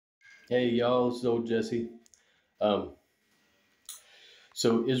Hey y'all, this is old Jesse. Um,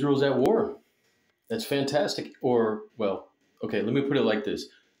 so Israel's at war. That's fantastic. Or, well, okay, let me put it like this: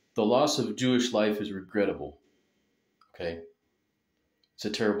 the loss of Jewish life is regrettable. Okay, it's a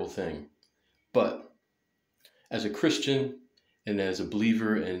terrible thing. But as a Christian and as a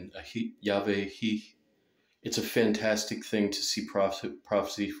believer in Yahweh, it's a fantastic thing to see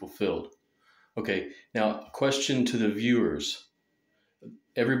prophecy fulfilled. Okay, now a question to the viewers: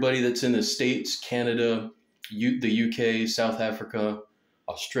 everybody that's in the States, Canada, the UK, South Africa,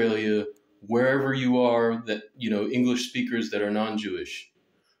 Australia, wherever you are that, English speakers that are non-Jewish,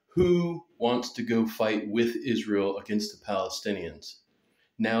 who wants to go fight with Israel against the Palestinians?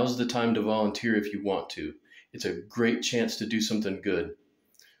 Now's the time to volunteer if you want to. It's a great chance to do something good.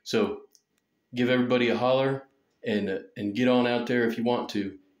 So give everybody a holler and get on out there if you want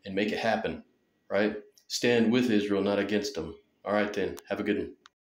to and make it happen, right? Stand with Israel, not against them. All right, then. Have a good one.